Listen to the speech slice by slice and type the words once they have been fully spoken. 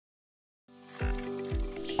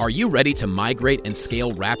Are you ready to migrate and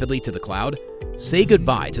scale rapidly to the cloud? Say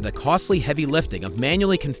goodbye to the costly heavy lifting of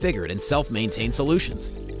manually configured and self-maintained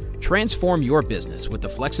solutions. Transform your business with the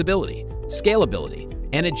flexibility, scalability,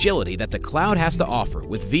 and agility that the cloud has to offer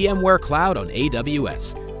with VMware Cloud on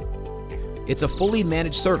AWS. It's a fully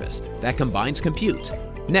managed service that combines compute,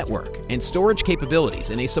 network, and storage capabilities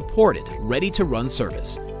in a supported, ready-to-run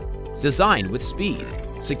service. Designed with speed,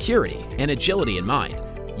 security, and agility in mind,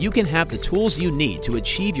 you can have the tools you need to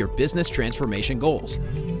achieve your business transformation goals.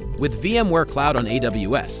 With VMware Cloud on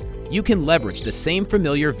AWS, you can leverage the same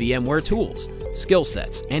familiar VMware tools, skill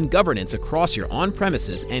sets, and governance across your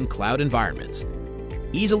on-premises and cloud environments.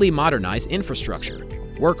 Easily modernize infrastructure,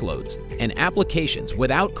 workloads, and applications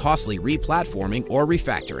without costly replatforming or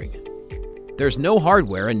refactoring. There's no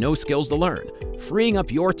hardware and no skills to learn, freeing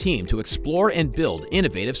up your team to explore and build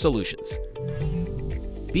innovative solutions.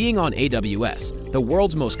 Being on AWS, the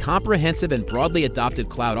world's most comprehensive and broadly adopted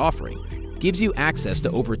cloud offering, gives you access to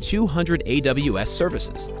over 200 AWS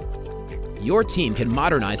services. Your team can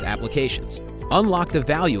modernize applications, unlock the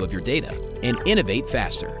value of your data, and innovate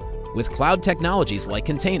faster with cloud technologies like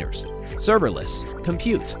containers, serverless,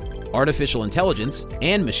 compute, artificial intelligence,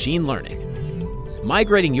 and machine learning.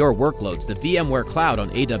 Migrating your workloads to VMware Cloud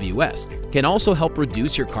on AWS can also help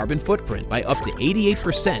reduce your carbon footprint by up to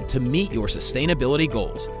 88% to meet your sustainability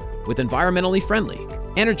goals with environmentally friendly,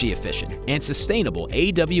 energy efficient, and sustainable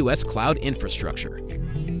AWS cloud infrastructure.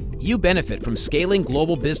 You benefit from scaling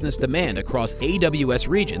global business demand across AWS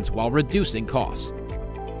regions while reducing costs.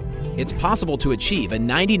 It's possible to achieve a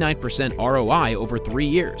 99% ROI over 3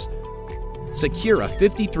 years, secure a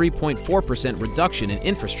 53.4% reduction in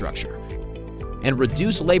infrastructure, and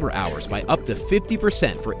reduce labor hours by up to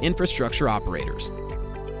 50% for infrastructure operators.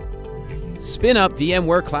 Spin up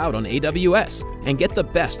VMware Cloud on AWS and get the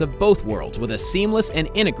best of both worlds with a seamless and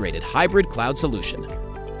integrated hybrid cloud solution.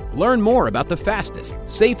 Learn more about the fastest,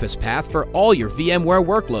 safest path for all your VMware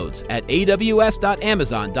workloads at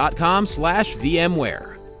aws.amazon.com/VMware.